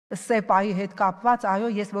SEPA-ի հետ կապված, այո,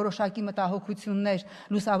 ես որոշակի մտահոգություններ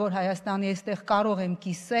Լուսավոր Հայաստանի այստեղ կարող եմ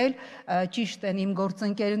կիսել, ճիշտ են իմ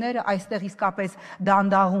գործընկերները, այստեղ իսկապես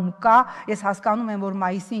դանդաղում կա, ես հասկանում եմ, որ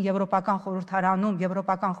մայիսին Եվրոպական խորհրդարանում,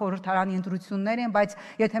 Եվրոպական խորհրդարանի ընտրություններ են, բայց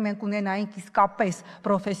եթե մենք ունենայինք իսկապես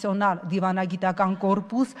պրոֆեսիոնալ դիվանագիտական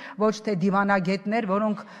կորպուս, ոչ թե դիվանագետներ,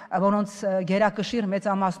 որոնց գերակշիռ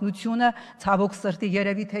մեծամասնությունը ցավոք սրտի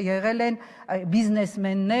երևի թե եղել են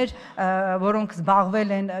բիզնեսմեններ, որոնք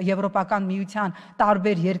զբաղվել են Եվրոպական միության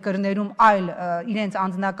տարբեր երկրներում այլ իրենց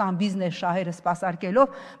անձնական բիզնես շահերը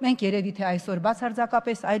սպասարկելով, մենք երևի թե այսօր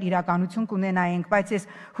բացարձակապես այլ իրականություն կունենայինք, բայց ես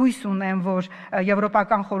հույս ունեմ, որ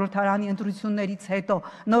Եվրոպական խորհրդարանի ընտրություններից հետո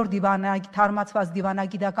նոր թարմացված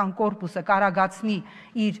դիվանագիտական կորպուսը կարագացնի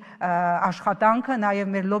իր աշխատանքը,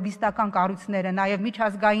 նաև մեր լոբիստական կառույցները, նաև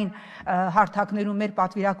միջազգային հարթակներում մեր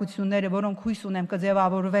պատվիրակությունները, որոնք հույս ունեմ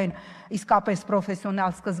կձևավորվեն իսկապես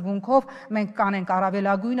պրոֆեսիոնալ սկզբունքով, մենք կանենք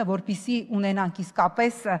առավելագույնը, որպեսզի ունենանք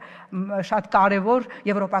իսկապես շատ կարևոր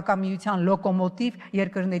Եվրոպական միության լոկոմոտիվ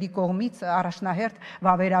երկրների կողմից առաջնահերթ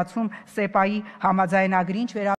վավերացում SEPA-ի համաձայնագրին,